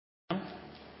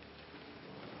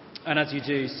And as you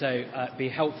do so, be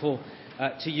helpful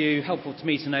to you, helpful to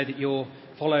me to know that you're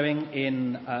following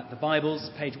in the Bibles,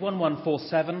 page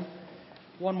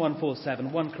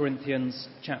 1147, 1 Corinthians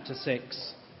chapter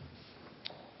 6.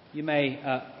 You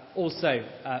may also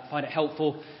find it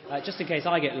helpful, just in case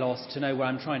I get lost, to know where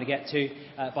I'm trying to get to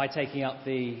by taking up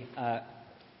the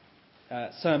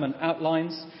sermon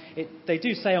outlines. They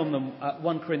do say on them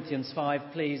 1 Corinthians 5,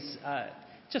 please,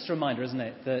 just a reminder, isn't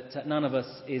it, that none of us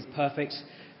is perfect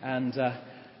and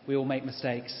we all make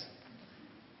mistakes.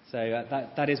 So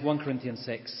that is 1 Corinthians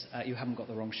 6. You haven't got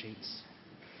the wrong sheets.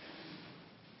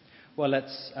 Well,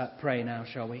 let's pray now,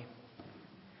 shall we?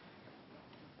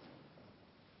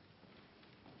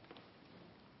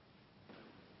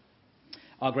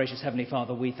 Our gracious Heavenly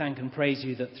Father, we thank and praise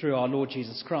you that through our Lord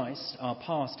Jesus Christ, our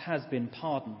past has been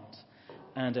pardoned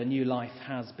and a new life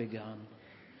has begun.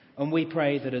 And we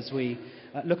pray that as we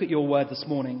look at your word this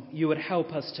morning, you would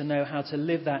help us to know how to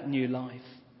live that new life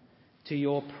to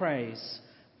your praise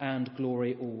and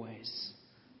glory always.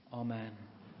 Amen.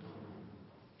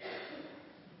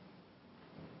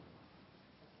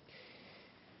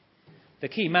 The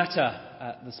key matter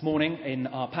this morning in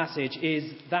our passage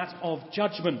is that of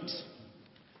judgment.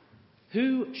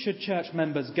 Who should church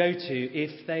members go to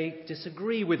if they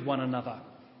disagree with one another?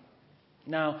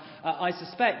 Now, I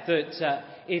suspect that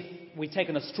if we'd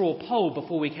taken a straw poll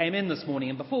before we came in this morning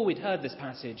and before we'd heard this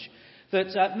passage,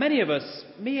 that many of us,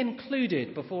 me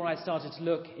included, before I started to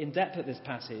look in depth at this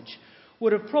passage,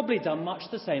 would have probably done much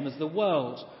the same as the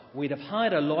world. We'd have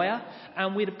hired a lawyer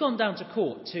and we'd have gone down to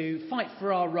court to fight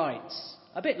for our rights,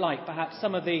 a bit like perhaps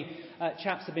some of the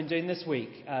chaps have been doing this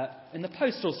week in the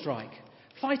postal strike,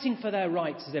 fighting for their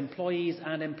rights as employees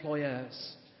and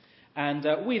employers. And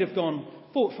we'd have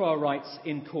fought for our rights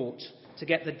in court to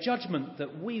get the judgment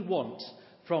that we want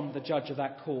from the judge of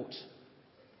that court.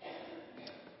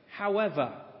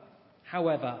 However,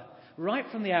 right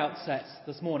from the outset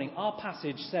this morning, our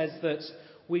passage says that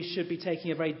we should be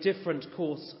taking a very different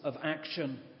course of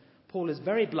action. Paul is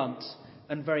very blunt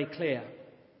and very clear.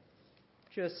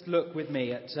 Just look with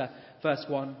me at verse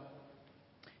 1.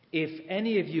 If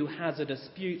any of you has a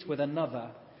dispute with another,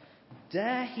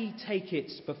 dare he take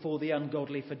it before the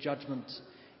ungodly for judgment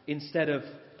instead of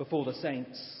before the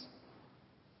saints?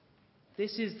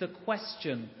 This is the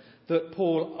question that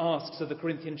Paul asks of the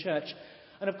Corinthian church.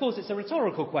 And of course, it's a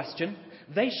rhetorical question.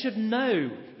 They should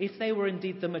know if they were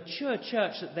indeed the mature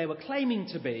church that they were claiming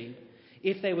to be,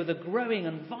 if they were the growing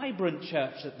and vibrant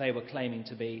church that they were claiming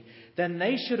to be, then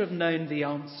they should have known the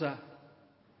answer.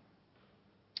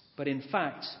 But in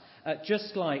fact,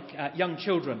 just like young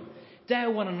children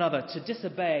dare one another to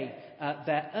disobey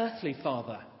their earthly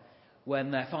father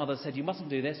when their father said, you mustn't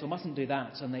do this or mustn't do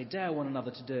that, and they dare one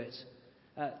another to do it.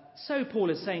 So Paul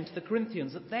is saying to the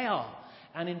Corinthians that they are,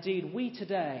 and indeed we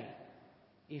today,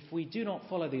 if we do not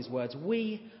follow these words,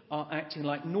 we are acting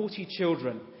like naughty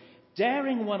children,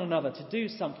 daring one another to do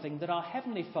something that our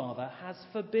Heavenly Father has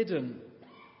forbidden.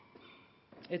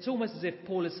 It's almost as if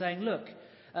Paul is saying, look,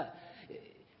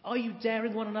 are you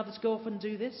daring one another to go off and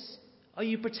do this? Are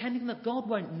you pretending that God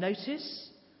won't notice,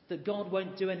 that God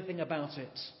won't do anything about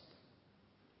it?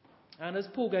 And as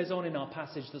Paul goes on in our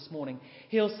passage this morning,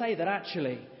 he'll say that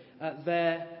actually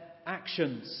their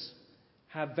actions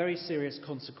have very serious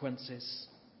consequences.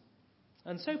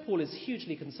 And so Paul is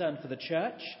hugely concerned for the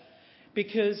church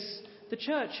because the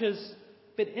church has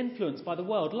been influenced by the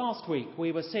world. Last week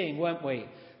we were seeing, weren't we,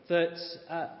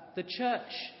 that the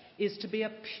church is to be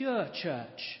a pure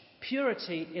church.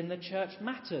 Purity in the church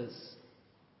matters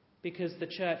because the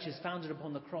church is founded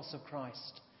upon the cross of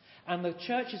Christ. And the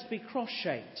church is to be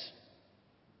cross-shaped.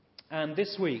 And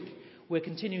this week we're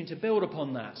continuing to build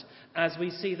upon that as we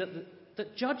see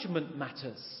that judgment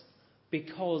matters,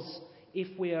 because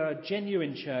if we are a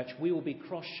genuine church, we will be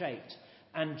cross-shaped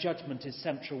and judgment is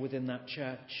central within that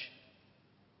church.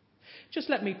 Just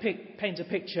let me paint a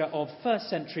picture of first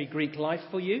century Greek life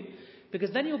for you,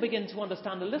 because then you'll begin to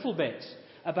understand a little bit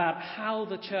about how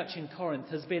the church in Corinth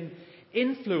has been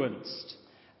influenced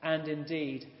and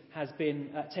indeed has been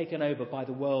taken over by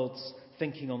the world's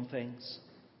thinking on things.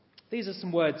 These are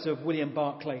some words of William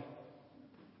Barclay.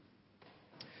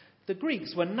 The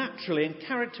Greeks were naturally and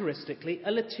characteristically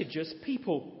a litigious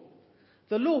people.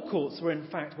 The law courts were in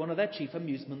fact one of their chief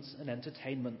amusements and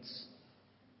entertainments.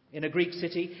 In a Greek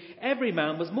city, every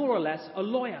man was more or less a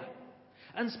lawyer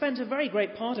and spent a very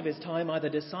great part of his time either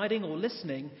deciding or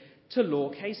listening to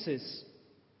law cases.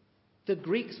 The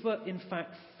Greeks were in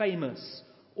fact famous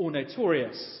or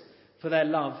notorious for their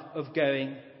love of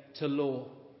going to law.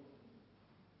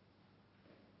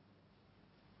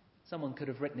 Someone could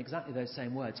have written exactly those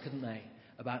same words, couldn't they,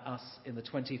 about us in the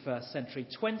 21st century.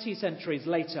 20 centuries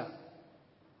later,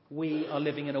 we are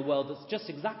living in a world that's just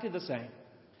exactly the same.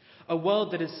 A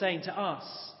world that is saying to us,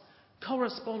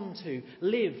 correspond to,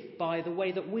 live by the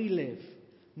way that we live,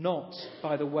 not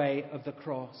by the way of the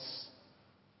cross.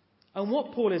 And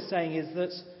what Paul is saying is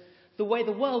that the way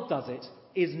the world does it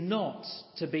is not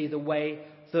to be the way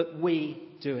that we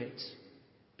do it.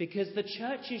 Because the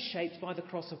church is shaped by the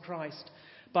cross of Christ,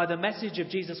 by the message of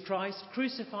Jesus Christ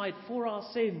crucified for our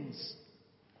sins.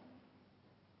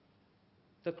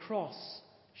 The cross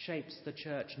shapes the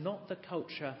church, not the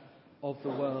culture of the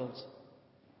world.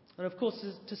 And of course,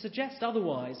 to suggest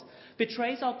otherwise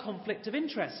betrays our conflict of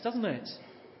interest, doesn't it?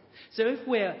 So if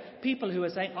we're people who are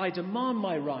saying, I demand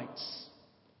my rights,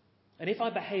 and if I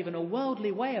behave in a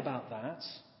worldly way about that,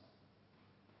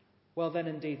 well then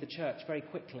indeed the church very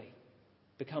quickly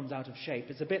becomes out of shape.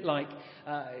 It's a bit like,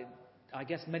 I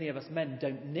guess many of us men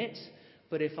don't knit,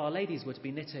 but if our ladies were to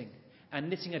be knitting and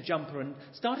knitting a jumper and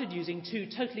started using two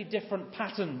totally different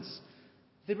patterns,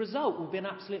 the result would be an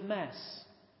absolute mess.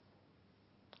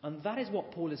 And that is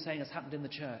what Paul is saying has happened in the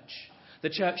church. The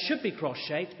church should be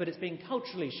cross-shaped, but it's being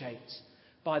culturally shaped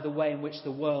by the way in which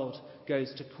the world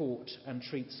goes to court and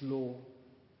treats law.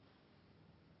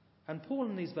 And Paul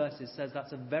in these verses says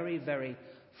that's a very, very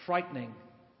frightening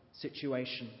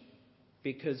situation,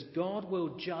 because God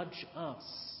will judge us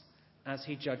as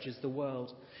he judges the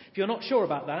world. If you're not sure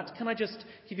about that, can I just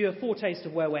give you a foretaste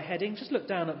of where we're heading? Just look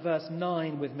down at verse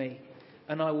 9 with me,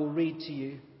 and I will read to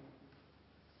you.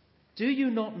 Do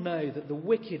you not know that the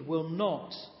wicked will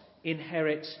not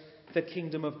inherit the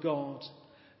kingdom of God?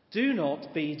 Do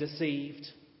not be deceived.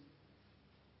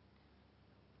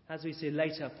 As we see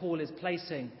later, Paul is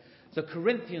placing the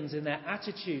Corinthians in their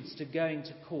attitudes to going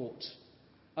to court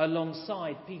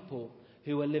alongside people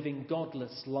who are living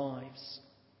godless lives.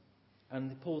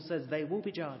 And Paul says they will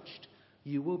be judged.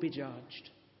 You will be judged.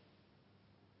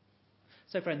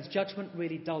 So friends, judgment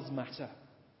really does matter.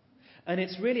 And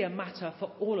it's really a matter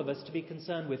for all of us to be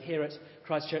concerned with here at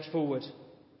Christ Church Forward.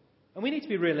 And we need to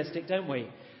be realistic, don't we?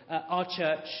 Our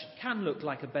church can look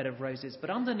like a bed of roses, but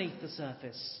underneath the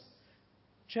surface,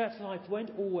 church life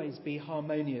won't always be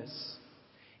harmonious.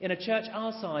 In a church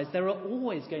our size, there are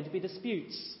always going to be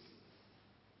disputes.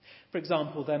 For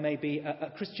example, there may be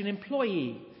a Christian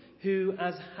employee who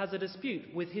has a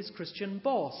dispute with his Christian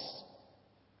boss,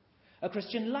 a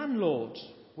Christian landlord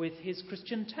with his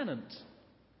Christian tenant.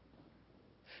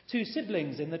 Two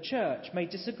siblings in the church may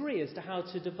disagree as to how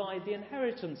to divide the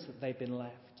inheritance that they've been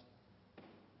left.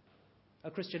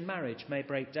 A Christian marriage may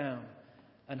break down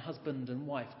and husband and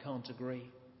wife can't agree.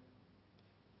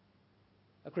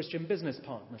 A Christian business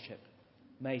partnership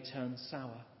may turn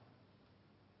sour.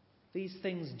 These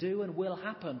things do and will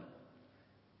happen.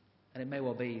 And it may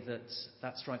well be that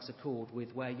that strikes a chord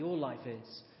with where your life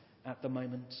is at the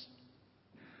moment.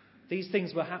 These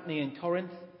things were happening in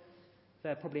Corinth.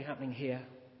 They're probably happening here.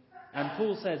 And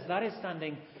Paul says that is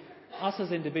standing us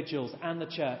as individuals and the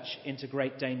church into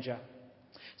great danger.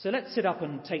 So let's sit up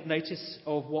and take notice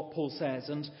of what Paul says.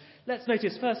 And let's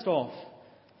notice first off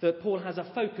that Paul has a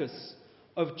focus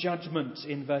of judgment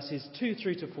in verses 2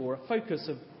 through to 4, a focus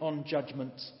on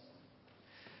judgment.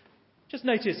 Just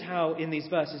notice how in these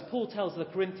verses Paul tells the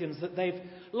Corinthians that they've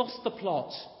lost the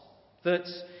plot, that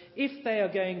if they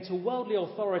are going to worldly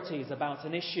authorities about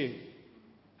an issue,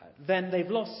 then they've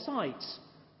lost sight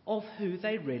of who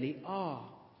they really are.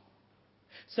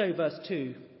 So verse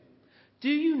 2, do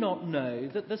you not know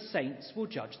that the saints will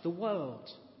judge the world?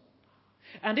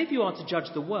 And if you are to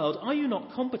judge the world, are you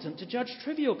not competent to judge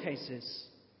trivial cases?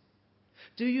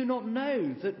 Do you not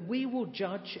know that we will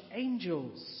judge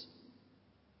angels?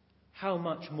 How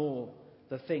much more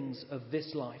the things of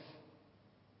this life?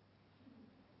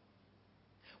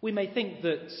 We may think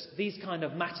that these kind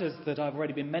of matters that I've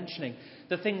already been mentioning,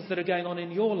 the things that are going on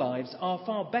in your lives, are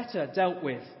far better dealt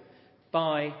with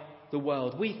by the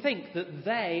world. We think that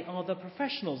they are the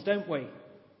professionals, don't we?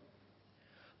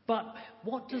 But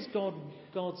what does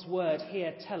God's word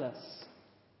here tell us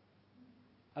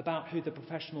about who the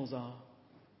professionals are?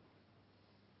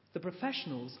 The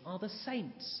professionals are the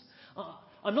saints.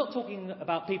 I'm not talking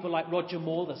about people like Roger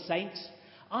Moore, the saint.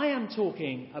 I am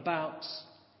talking about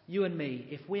you and me,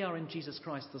 if we are in Jesus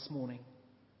Christ this morning.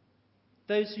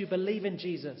 Those who believe in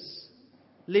Jesus,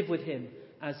 live with him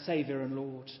as Saviour and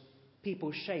Lord.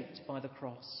 People shaped by the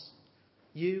cross.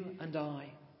 You and I.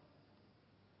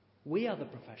 We are the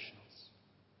professionals.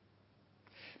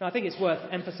 Now, I think it's worth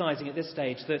emphasising at this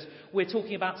stage that we're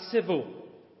talking about civil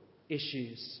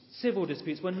issues, civil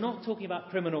disputes. We're not talking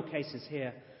about criminal cases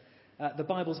here. The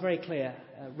Bible's very clear.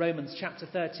 Romans chapter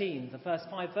 13, the first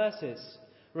 5 verses.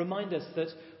 remind us that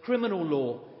criminal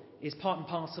law is part and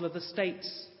parcel of the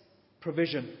state's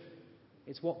provision.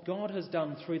 It's what God has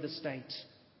done through the state.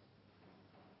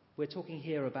 We're talking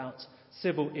here about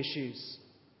civil issues.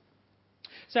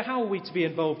 So how are we to be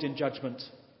involved in judgment?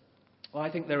 Well,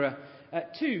 I think there are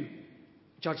two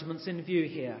judgments in view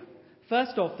here.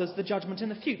 First off, there's the judgment in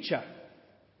the future.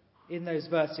 In those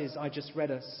verses I just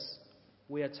read us,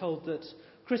 we are told that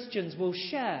Christians will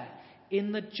share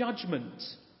in the judgment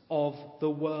of the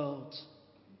world.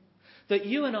 That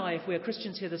you and I, if we are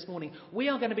Christians here this morning, we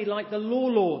are going to be like the law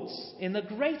lords in the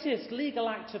greatest legal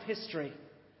act of history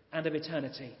and of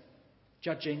eternity,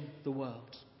 judging the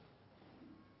world.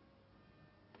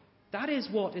 That is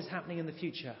what is happening in the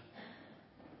future.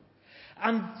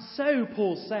 And so,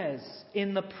 Paul says,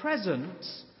 in the present,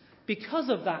 because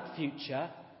of that future,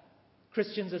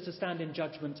 Christians are to stand in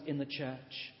judgment in the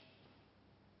church.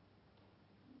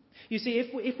 You see,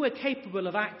 if we're capable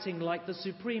of acting like the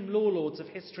supreme law lords of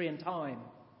history and time,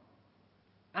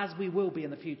 as we will be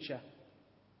in the future,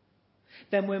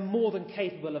 then we're more than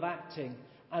capable of acting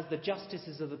as the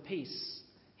justices of the peace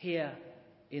here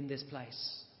in this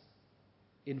place,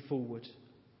 in Fulwood,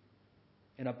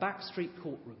 in a backstreet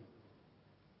courtroom,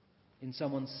 in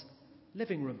someone's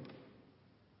living room,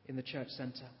 in the church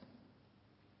centre.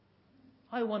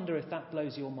 I wonder if that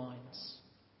blows your minds.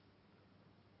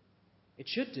 It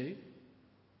should do,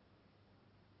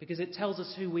 because it tells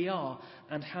us who we are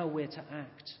and how we're to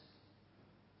act.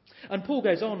 And Paul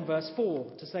goes on, verse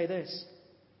 4, to say this: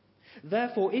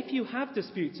 "Therefore, if you have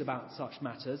disputes about such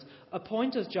matters,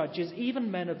 appoint as judges even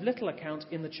men of little account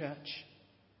in the church."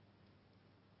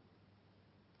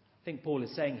 I think Paul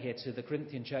is saying here to the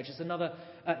Corinthian church, it's another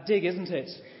dig, isn't it,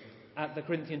 at the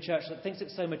Corinthian church that thinks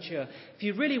it's so mature. If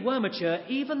you really were mature,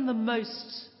 even the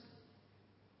most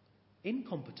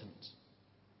incompetent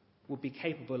would be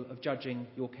capable of judging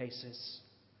your cases,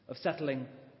 of settling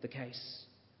the case.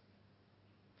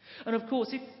 And of course,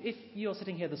 if you're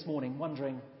sitting here this morning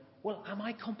wondering, well, am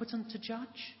I competent to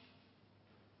judge?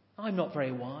 I'm not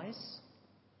very wise.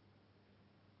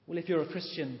 Well, if you're a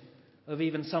Christian of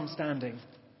even some standing,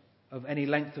 of any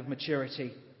length of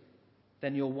maturity,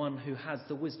 then you're one who has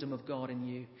the wisdom of God in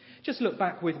you. Just look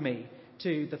back with me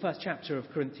to the first chapter of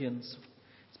Corinthians.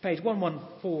 It's page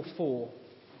 1144.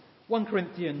 1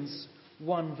 Corinthians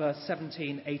 1, verse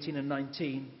 17, 18 and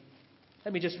 19.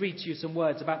 Let me just read to you some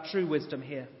words about true wisdom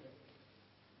here.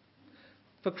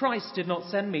 "For Christ did not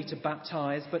send me to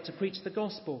baptize, but to preach the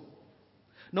gospel,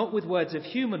 not with words of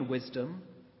human wisdom,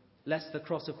 lest the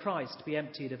cross of Christ be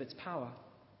emptied of its power.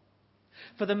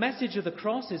 For the message of the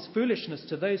cross is foolishness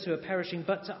to those who are perishing,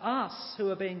 but to us who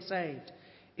are being saved,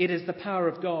 it is the power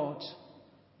of God.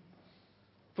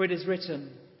 For it is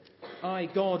written, I,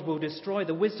 God, will destroy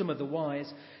the wisdom of the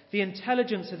wise. The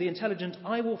intelligence of the intelligent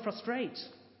I will frustrate."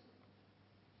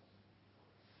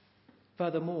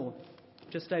 Furthermore,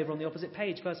 just over on the opposite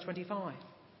page, verse 25.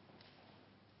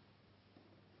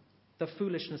 "The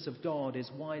foolishness of God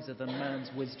is wiser than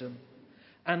man's wisdom,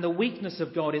 and the weakness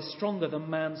of God is stronger than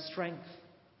man's strength."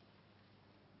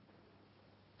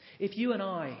 If you and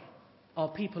I are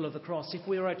people of the cross, if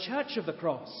we are a church of the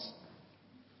cross,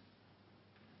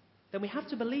 then we have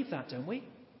to believe that, don't we?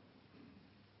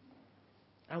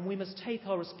 And we must take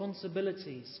our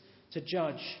responsibilities to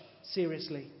judge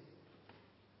seriously.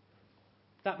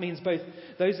 That means both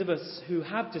those of us who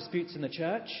have disputes in the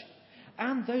church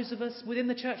and those of us within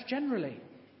the church generally.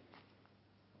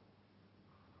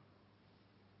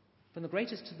 From the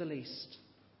greatest to the least,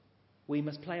 we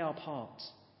must play our part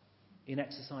in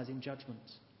exercising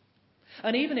judgment.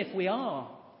 And even if we are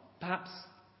perhaps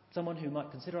someone who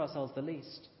might consider ourselves the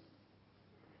least,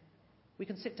 we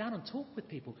can sit down and talk with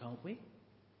people, can't we?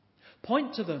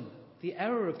 Point to them the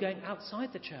error of going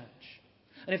outside the church.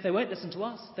 And if they won't listen to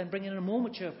us, then bring in a more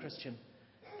mature Christian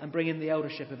and bring in the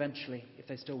eldership eventually if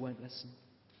they still won't listen.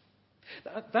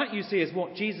 That, you see, is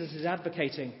what Jesus is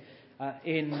advocating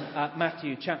in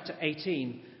Matthew chapter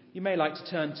 18. You may like to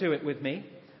turn to it with me.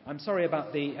 I'm sorry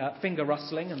about the finger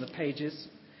rustling and the pages.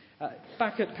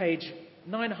 Back at page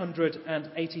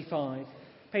 985,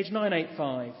 page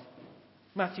 985,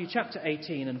 Matthew chapter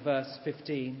 18 and verse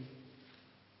 15.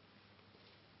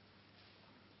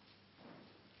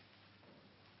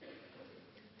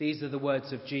 These are the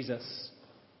words of Jesus.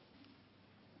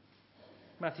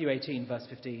 Matthew 18, verse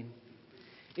 15.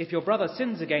 "If your brother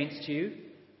sins against you,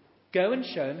 go and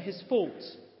show him his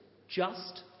fault,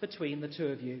 just between the two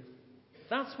of you."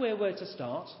 That's where we're to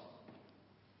start.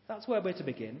 That's where we're to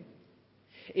begin.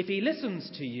 "If he listens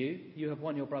to you, you have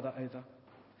won your brother over.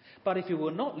 But if he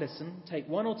will not listen, take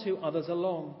one or two others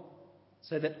along,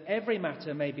 so that every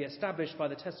matter may be established by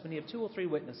the testimony of 2 or 3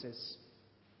 witnesses.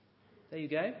 There you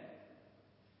go.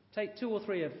 Take 2 or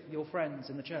 3 of your friends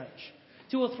in the church.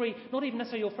 2 or 3, not even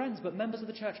necessarily your friends, but members of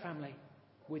the church family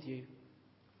with you.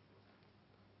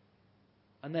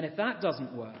 And then if that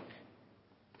doesn't work,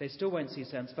 they still won't see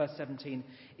sense. Verse 17,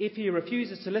 if he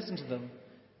refuses to listen to them,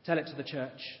 tell it to the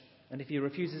church. And if he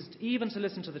refuses even to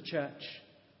listen to the church,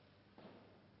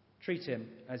 treat him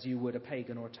as you would a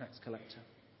pagan or a tax collector.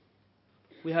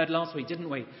 We heard last week, didn't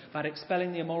we, about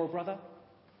expelling the immoral brother?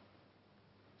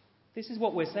 This is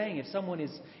what we're saying. If someone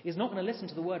is not going to listen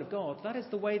to the word of God, that is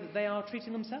the way that they are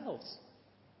treating themselves.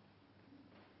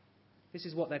 This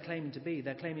is what they're claiming to be.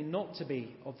 They're claiming not to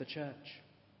be of the church.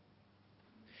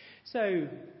 So,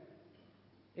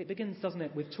 it begins, doesn't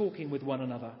it, with talking with one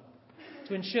another.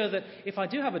 To ensure that if I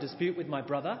do have a dispute with my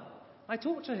brother, I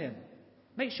talk to him.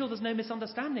 Make sure there's no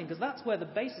misunderstanding, because that's where the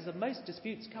basis of most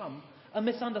disputes come. A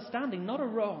misunderstanding, not a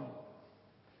wrong.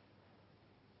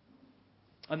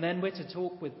 And then we're to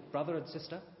talk with brother and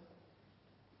sister.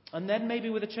 And then maybe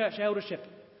with the church eldership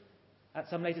at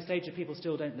some later stage if people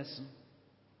still don't listen.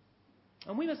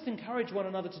 And we must encourage one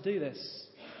another to do this.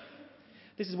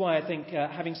 This is why I think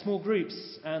having small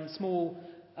groups and small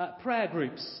prayer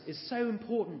groups is so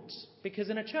important. Because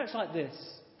in a church like this,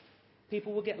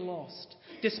 people will get lost.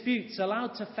 Disputes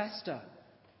allowed to fester.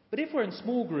 But if we're in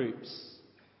small groups,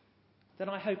 then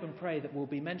I hope and pray that we'll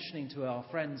be mentioning to our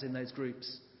friends in those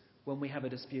groups when we have a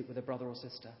dispute with a brother or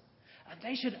sister. And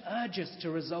they should urge us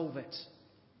to resolve it.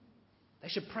 They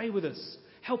should pray with us,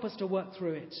 help us to work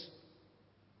through it.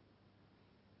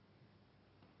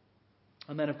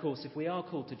 And then, of course, if we are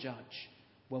called to judge,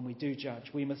 when we do judge,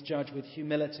 we must judge with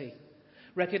humility,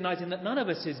 recognizing that none of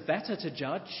us is better to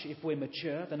judge if we're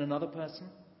mature than another person.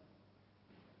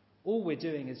 All we're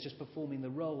doing is just performing the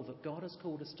role that God has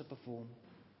called us to perform.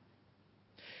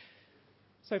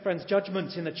 So, friends,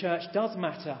 judgment in the church does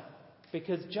matter,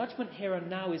 because judgment here and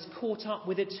now is caught up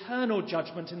with eternal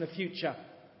judgment in the future.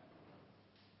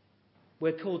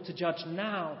 We're called to judge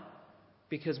now,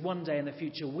 because one day in the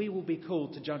future we will be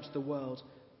called to judge the world.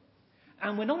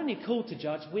 And we're not only called to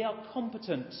judge, we are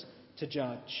competent to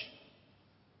judge.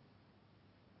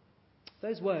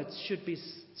 Those words should be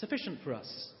sufficient for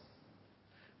us.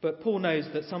 But Paul knows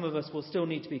that some of us will still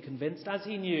need to be convinced, as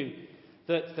he knew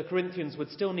that the Corinthians would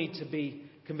still need to be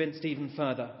convinced even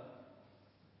further.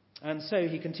 And so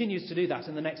he continues to do that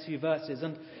in the next few verses.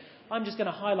 And I'm just going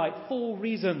to highlight 4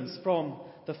 reasons from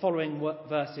the following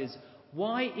verses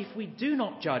why, if we do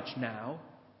not judge now,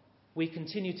 we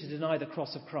continue to deny the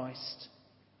cross of Christ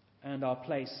and our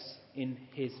place in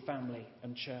his family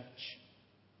and church.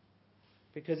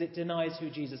 Because it denies who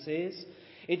Jesus is,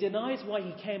 it denies why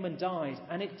he came and died,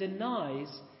 and it denies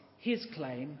his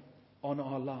claim on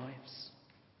our lives.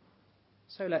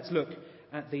 So let's look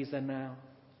at these then now.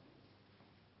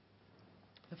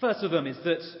 The first of them is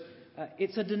that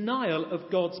it's a denial of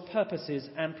God's purposes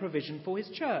and provision for his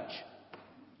church.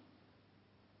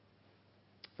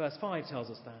 Verse 5 tells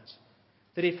us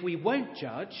that if we won't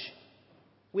judge,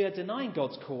 we are denying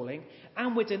God's calling,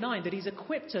 and we're denying that he's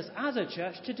equipped us as a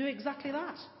church to do exactly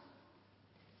that.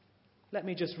 Let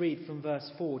me just read from verse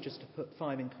 4 just to put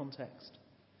 5 in context.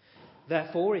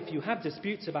 Therefore, if you have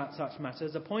disputes about such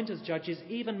matters, appoint as judges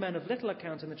even men of little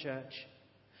account in the church.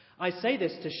 I say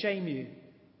this to shame you.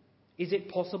 Is it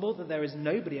possible that there is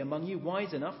nobody among you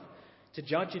wise enough to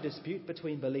judge a dispute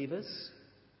between believers?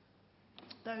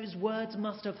 Those words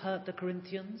must have hurt the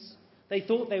Corinthians. They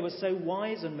thought they were so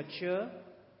wise and mature,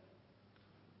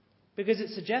 because it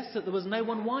suggests that there was no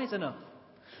one wise enough.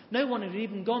 No one had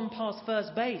even gone past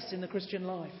first base in the Christian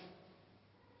life,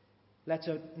 let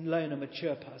alone a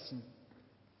mature person.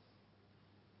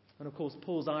 And of course,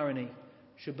 Paul's irony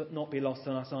should not be lost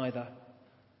on us either.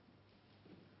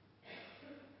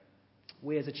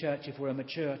 We as a church, if we're a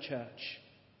mature church,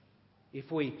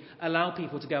 if we allow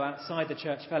people to go outside the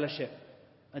church fellowship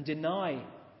and deny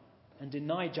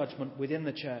judgment within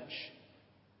the church,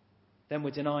 then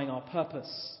we're denying our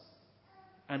purpose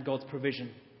and God's provision.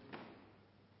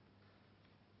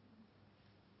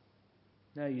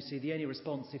 No, you see, the only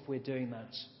response if we're doing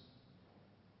that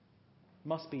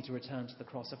must be to return to the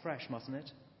cross afresh, mustn't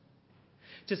it?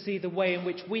 To see the way in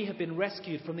which we have been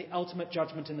rescued from the ultimate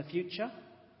judgment in the future.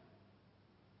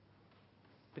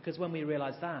 Because when we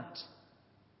realise that,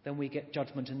 then we get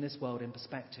judgment in this world in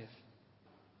perspective.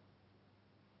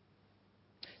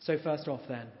 So first off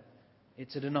then,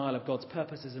 it's a denial of God's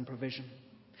purposes and provision.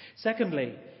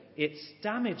 Secondly, it's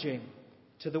damaging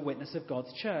to the witness of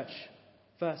God's church.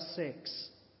 Verse 6.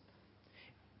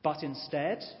 But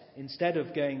instead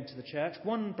of going to the church,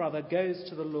 one brother goes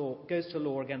to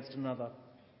law against another,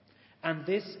 and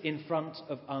this in front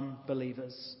of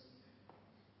unbelievers.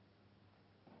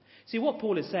 See, what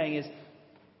Paul is saying is,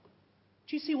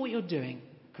 do you see what you're doing,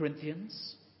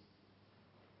 Corinthians?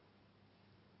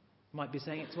 Might be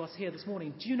saying it to us here this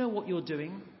morning. Do you know what you're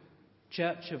doing,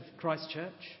 Church of Christ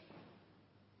Church?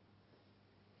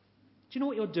 Do you know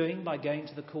what you're doing by going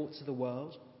to the courts of the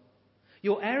world?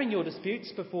 You're airing your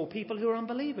disputes before people who are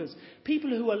unbelievers, people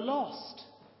who are lost,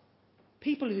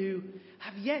 people who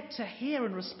have yet to hear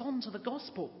and respond to the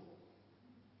gospel.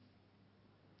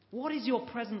 What is your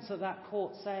presence at that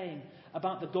court saying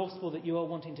about the gospel that you are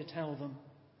wanting to tell them?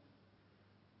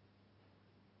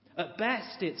 At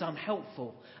best, it's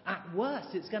unhelpful. At worst,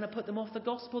 it's going to put them off the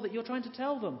gospel that you're trying to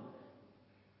tell them.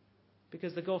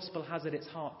 Because the gospel has at its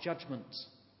heart judgment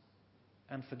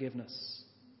and forgiveness.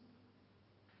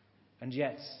 And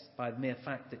yet, by the mere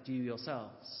fact that you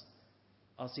yourselves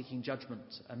are seeking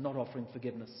judgment and not offering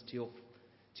forgiveness to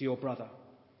your brother.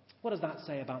 What does that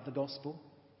say about the gospel?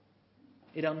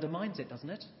 It undermines it, doesn't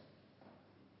it?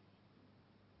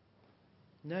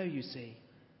 No, you see.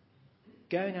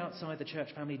 Going outside the church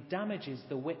family damages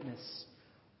the witness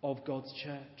of God's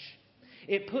church.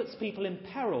 It puts people in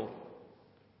peril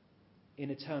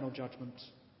in eternal judgment.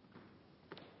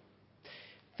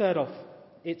 Third off,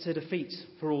 it's a defeat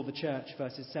for all the church,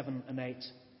 verses 7 and 8.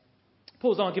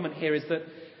 Paul's argument here is that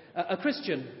a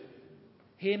Christian,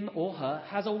 him or her,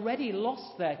 has already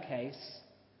lost their case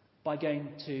by going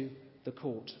to the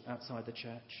court outside the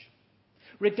church.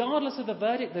 Regardless of the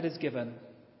verdict that is given,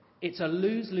 it's a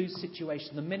lose-lose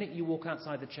situation the minute you walk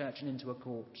outside the church and into a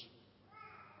court.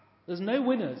 There's no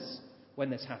winners when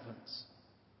this happens.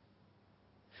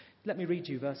 Let me read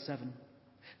you verse 7.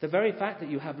 The very fact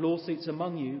that you have lawsuits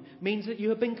among you means that you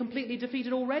have been completely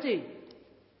defeated already.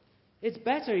 It's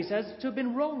better, he says, to have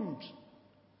been wronged,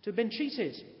 to have been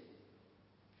cheated.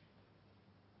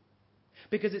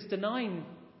 Because it's denying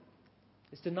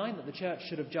that the church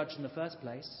should have judged in the first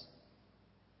place.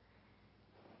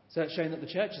 So it's showing that the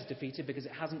church is defeated because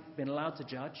it hasn't been allowed to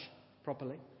judge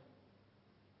properly.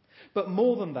 But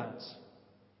more than that,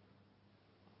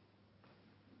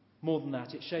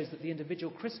 it shows that the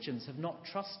individual Christians have not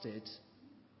trusted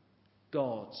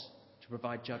God to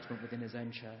provide judgment within his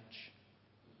own church.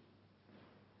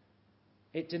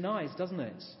 It denies, doesn't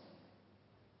it,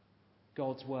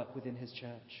 God's work within his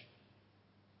church.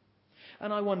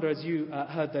 And I wonder, as you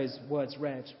heard those words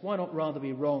read, why not rather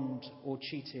be wronged or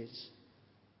cheated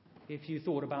if you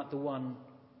thought about the one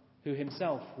who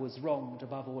himself was wronged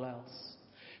above all else,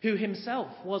 who himself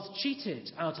was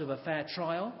cheated out of a fair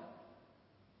trial,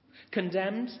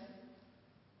 condemned,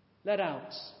 led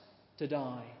out to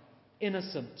die,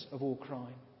 innocent of all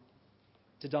crime,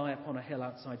 to die upon a hill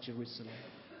outside Jerusalem.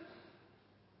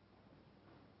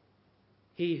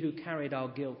 He who carried our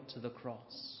guilt to the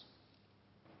cross.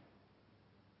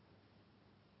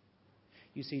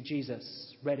 You see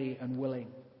Jesus ready and willing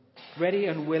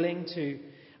to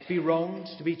be wronged,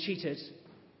 to be cheated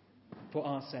for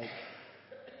our sake.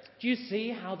 Do you see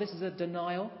how this is a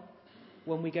denial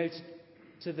when we go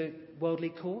to the worldly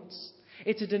courts?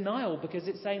 It's a denial because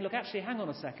it's saying, look, actually, hang on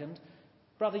a second.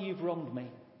 Brother, you've wronged me.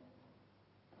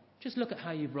 Just look at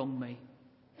how you've wronged me.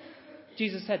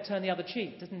 Jesus said, turn the other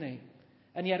cheek, didn't he?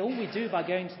 And yet all we do by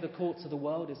going to the courts of the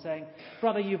world is saying,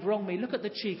 brother, you've wronged me. Look at the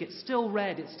cheek. It's still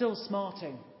red. It's still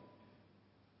smarting.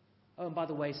 Oh, and by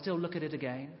the way, still look at it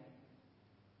again.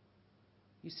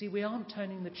 You see, we aren't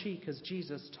turning the cheek as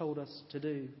Jesus told us to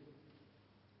do.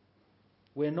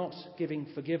 We're not giving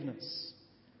forgiveness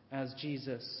as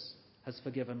Jesus has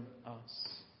forgiven us.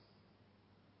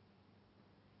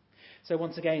 So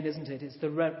once again, isn't it? It's the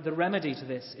remedy to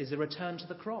this is a return to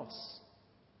the cross.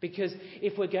 Because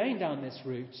if we're going down this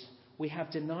route, we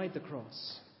have denied the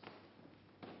cross.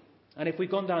 And if we've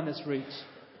gone down this route,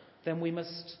 then we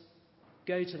must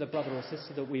go to the brother or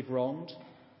sister that we've wronged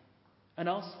and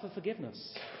ask for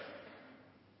forgiveness.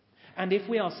 And if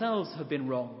we ourselves have been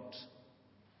wronged,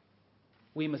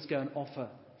 we must go and offer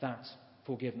that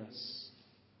forgiveness.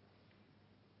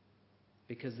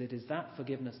 Because it is that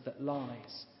forgiveness that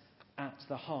lies at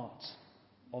the heart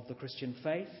of the Christian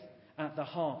faith, at the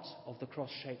heart of the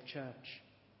cross-shaped church.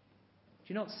 Do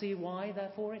you not see why,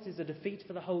 therefore, it is a defeat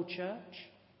for the whole church?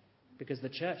 Because the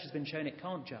church has been shown it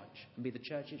can't judge and be the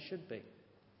church it should be.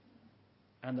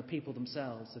 And the people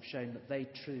themselves have shown that they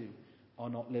too are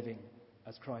not living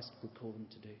as Christ would call them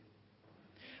to do.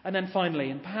 And then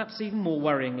finally, and perhaps even more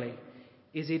worryingly,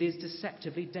 is it is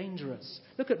deceptively dangerous.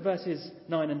 Look at verses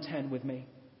 9 and 10 with me.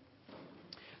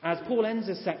 As Paul ends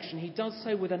this section, he does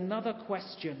so with another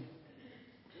question.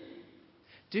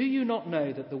 Do you not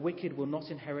know that the wicked will not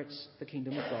inherit the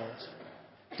kingdom of God?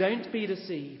 Don't be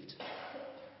deceived.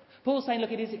 Paul's saying,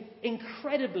 look, it is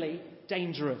incredibly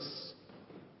dangerous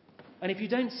And if you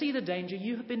don't see the danger,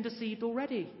 you have been deceived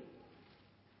already.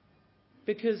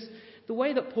 Because the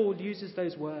way that Paul uses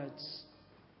those words,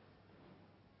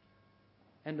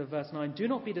 end of verse 9, do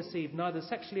not be deceived, neither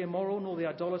sexually immoral, nor the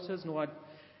idolaters, nor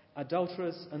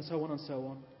adulterers, and so on and so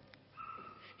on.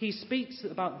 He speaks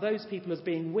about those people as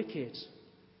being wicked.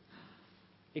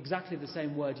 Exactly the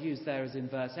same word used there as in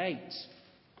verse 8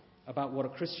 about what a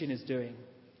Christian is doing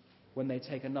when they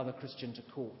take another Christian to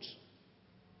court.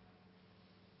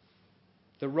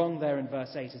 The wrong there in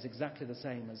verse 8 is exactly the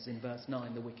same as in verse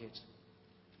 9, the wicked.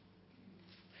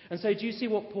 And so do you see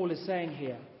what Paul is saying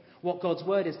here? What God's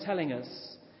word is telling us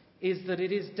is that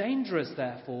it is dangerous,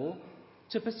 therefore,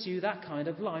 to pursue that kind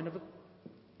of line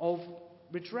of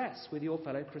redress with your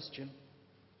fellow Christian.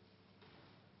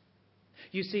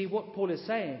 You see, what Paul is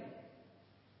saying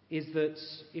is that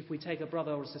if we take a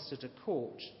brother or a sister to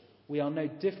court, we are no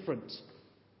different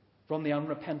from the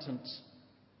unrepentant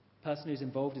person who's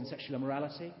involved in sexual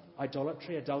immorality,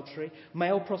 idolatry, adultery,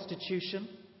 male prostitution,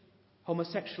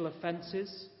 homosexual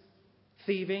offences,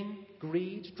 thieving,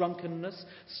 greed, drunkenness,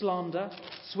 slander,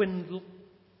 swindle,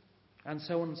 and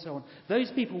so on and so on.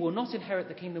 Those people will not inherit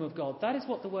the kingdom of God. That is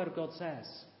what the Word of God says.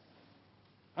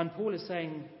 And Paul is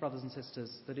saying, brothers and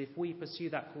sisters, that if we pursue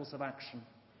that course of action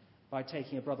by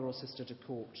taking a brother or sister to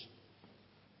court,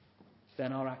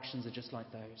 then our actions are just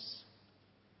like those.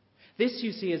 This,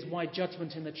 you see, is why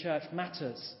judgment in the church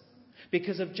matters.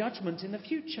 Because of judgment in the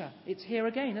future. It's here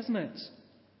again, isn't it?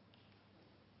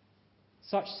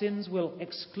 Such sins will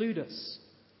exclude us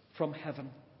from heaven.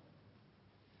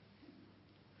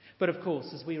 But of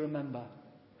course, as we remember,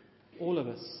 all of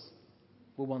us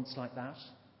were once like that.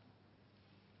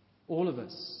 All of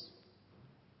us.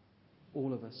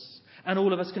 All of us. And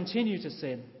all of us continue to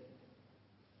sin.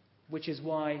 Which is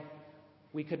why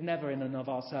we could never in and of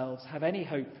ourselves have any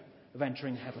hope of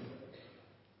entering heaven.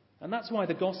 And that's why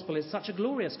the gospel is such a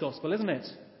glorious gospel, isn't it?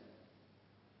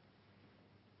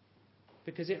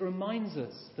 Because it reminds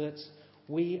us that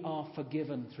we are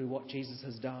forgiven through what Jesus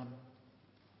has done.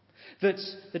 That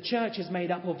the church is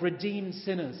made up of redeemed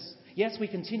sinners. Yes, we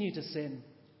continue to sin.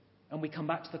 And we come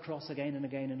back to the cross again and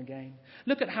again and again.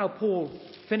 Look at how Paul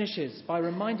finishes by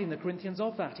reminding the Corinthians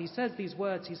of that. He says these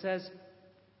words. He says,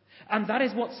 and that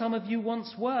is what some of you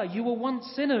once were. You were once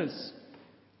sinners.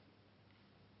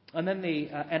 And then the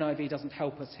NIV doesn't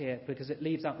help us here because it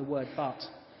leaves out the word but.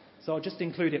 So I'll just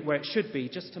include it where it should be,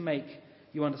 just to make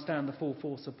you understand the full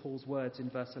force of Paul's words in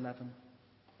verse 11.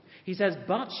 He says,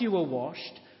 but you were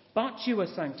washed, but you were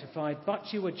sanctified,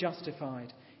 but you were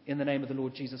justified in the name of the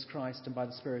Lord Jesus Christ and by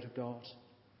the Spirit of God.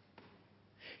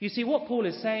 You see, what Paul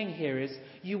is saying here is,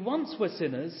 you once were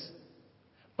sinners,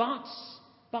 but,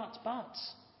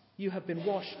 you have been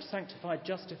washed, sanctified,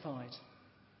 justified.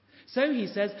 So he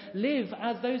says, live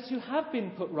as those who have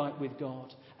been put right with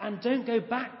God, and don't go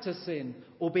back to sin,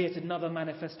 albeit another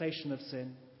manifestation of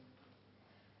sin.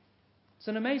 It's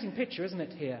an amazing picture, isn't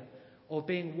it, here, of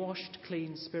being washed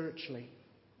clean spiritually.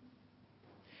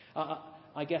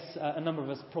 I guess a number of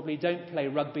us probably don't play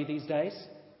rugby these days.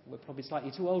 We're probably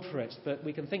slightly too old for it, but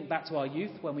we can think back to our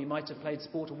youth when we might have played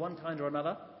sport of one kind or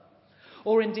another.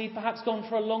 Or indeed perhaps gone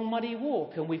for a long muddy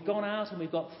walk and we've gone out and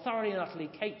we've got thoroughly and utterly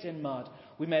caked in mud.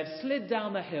 We may have slid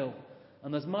down the hill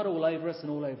and there's mud all over us and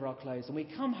all over our clothes. And we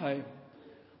come home,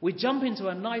 we jump into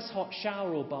a nice hot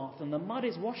shower or bath and the mud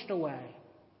is washed away.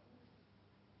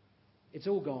 It's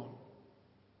all gone.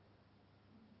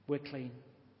 We're clean.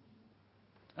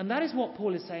 And that is what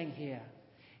Paul is saying here,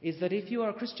 is that if you are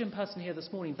a Christian person here this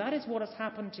morning, that is what has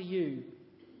happened to you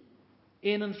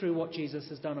in and through what Jesus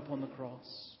has done upon the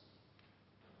cross.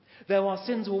 Though our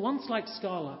sins were once like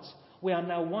scarlet, we are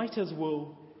now white as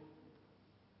wool.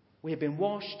 We have been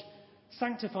washed,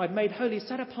 sanctified, made holy,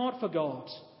 set apart for God,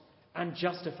 and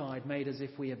justified, made as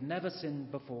if we have never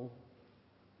sinned before.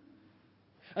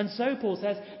 And so Paul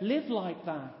says, live like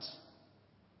that.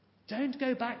 Don't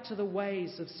go back to the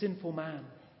ways of sinful man.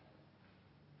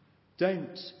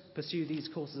 Don't pursue these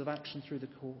courses of action through the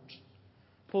court.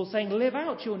 Paul's saying, live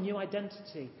out your new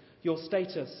identity, your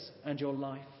status, and your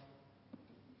life.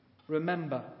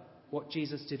 Remember what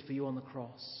Jesus did for you on the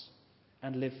cross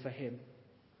and live for him.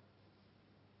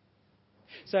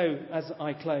 So, as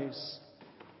I close,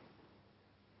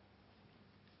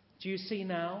 do you see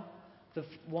now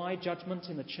why judgment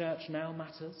in the church now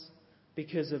matters?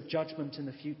 Because of judgment in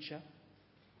the future.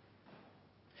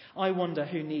 I wonder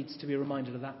who needs to be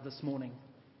reminded of that this morning.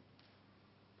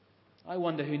 I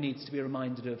wonder who needs to be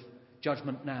reminded of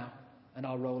judgment now and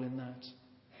our role in that.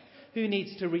 Who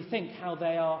needs to rethink how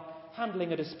they are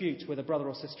handling a dispute with a brother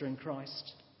or sister in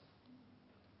Christ.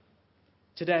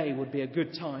 Today would be a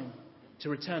good time to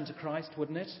return to Christ,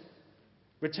 wouldn't it?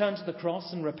 Return to the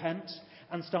cross and repent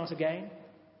and start again?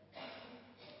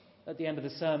 At the end of the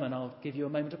sermon, I'll give you a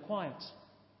moment of quiet.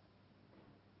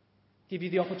 Give you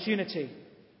the opportunity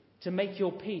to make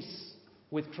your peace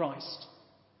with Christ.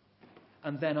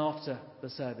 And then after the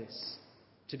service,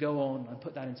 to go on and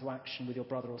put that into action with your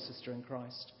brother or sister in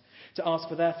Christ. To ask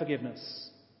for their forgiveness,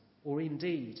 or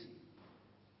indeed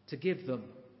to give them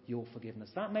your forgiveness.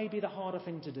 That may be the harder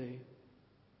thing to do.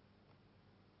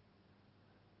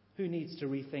 Who needs to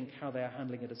rethink how they are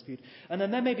handling a dispute? And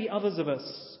then there may be others of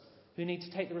us who need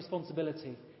to take the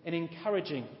responsibility in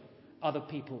encouraging other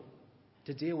people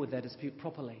to deal with their dispute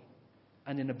properly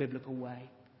and in a biblical way.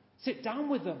 Sit down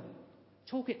with them.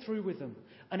 Talk it through with them.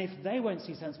 And if they won't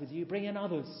see sense with you, bring in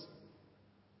others.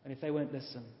 And if they won't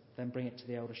listen, then bring it to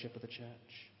the eldership of the church.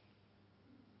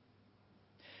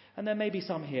 And there may be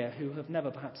some here who have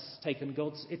never perhaps taken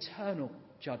God's eternal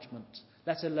judgment,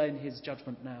 let alone his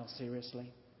judgment now,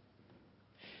 seriously.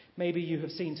 Maybe you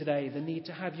have seen today the need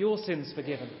to have your sins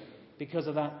forgiven because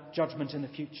of that judgment in the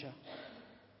future.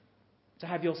 To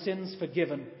have your sins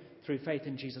forgiven through faith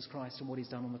in Jesus Christ and what he's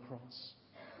done on the cross.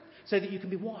 So that you can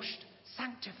be washed,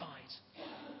 sanctified,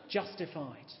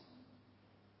 justified,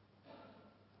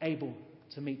 able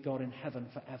to meet God in heaven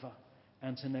forever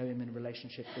and to know him in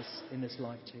relationship in this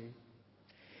life too.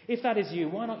 If that is you,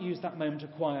 why not use that moment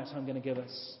of quiet I'm going to give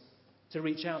us to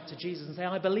reach out to Jesus and say,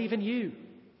 I believe in you.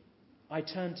 I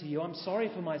turn to you. I'm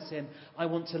sorry for my sin. I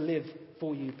want to live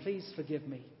for you. Please forgive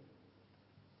me.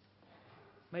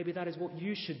 Maybe that is what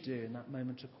you should do in that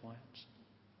moment of quiet.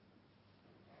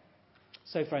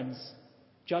 So friends,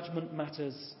 judgment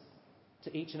matters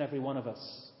to each and every one of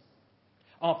us.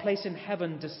 Our place in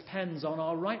heaven depends on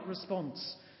our right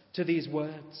response to these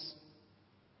words.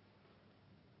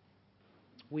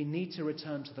 We need to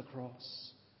return to the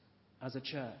cross as a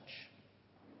church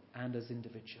and as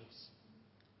individuals.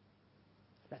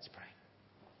 Let's pray.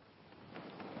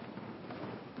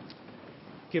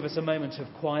 Give us a moment of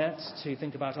quiet to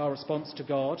think about our response to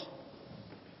God.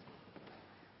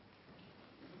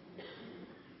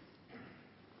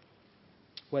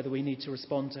 Whether we need to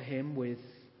respond to him with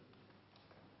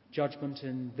judgment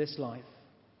in this life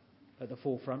at the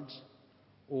forefront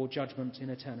or judgment in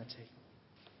eternity.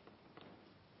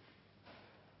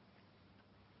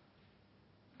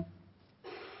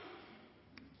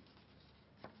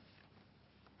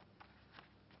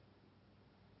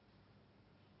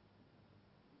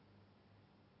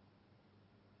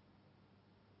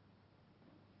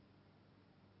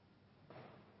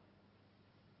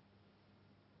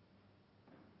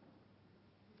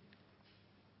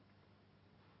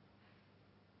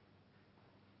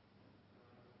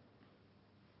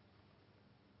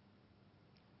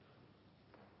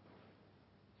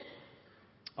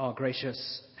 Our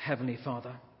gracious Heavenly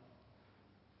Father,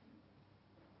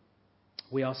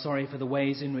 we are sorry for the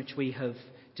ways in which we have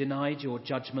denied your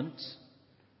judgment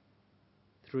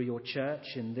through your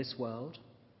church in this world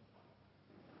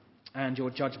and your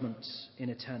judgment in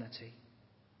eternity.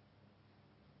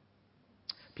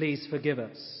 Please forgive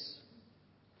us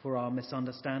for our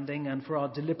misunderstanding and for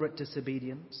our deliberate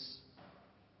disobedience.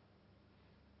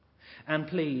 And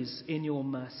please, in your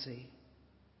mercy,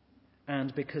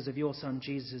 and because of your Son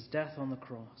Jesus' death on the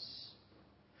cross,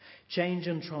 change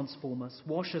and transform us,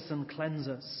 wash us and cleanse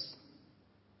us,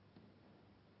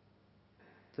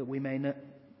 that we may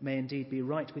indeed be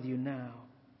right with you now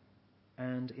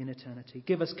and in eternity.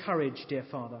 Give us courage, dear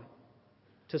Father,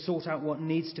 to sort out what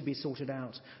needs to be sorted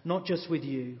out, not just with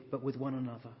you, but with one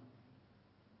another.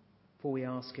 For we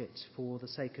ask it for the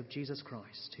sake of Jesus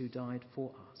Christ, who died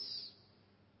for us.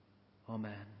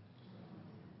 Amen.